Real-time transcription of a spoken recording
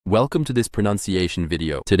Welcome to this pronunciation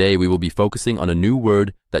video. Today we will be focusing on a new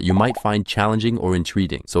word that you might find challenging or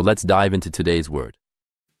intriguing. So let's dive into today's word.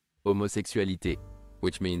 Homosexualité,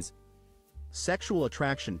 which means sexual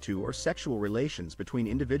attraction to or sexual relations between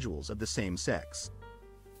individuals of the same sex.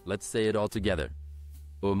 Let's say it all together.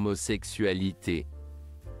 Homosexualité.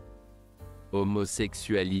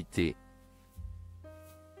 Homosexualité.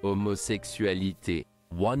 Homosexualité.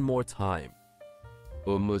 One more time.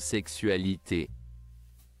 Homosexualité.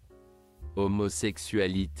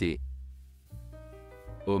 Homosexualité.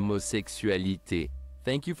 Homosexualité.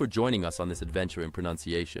 Thank you for joining us on this adventure in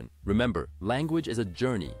pronunciation. Remember, language is a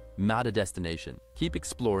journey, not a destination. Keep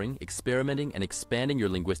exploring, experimenting, and expanding your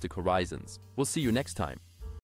linguistic horizons. We'll see you next time.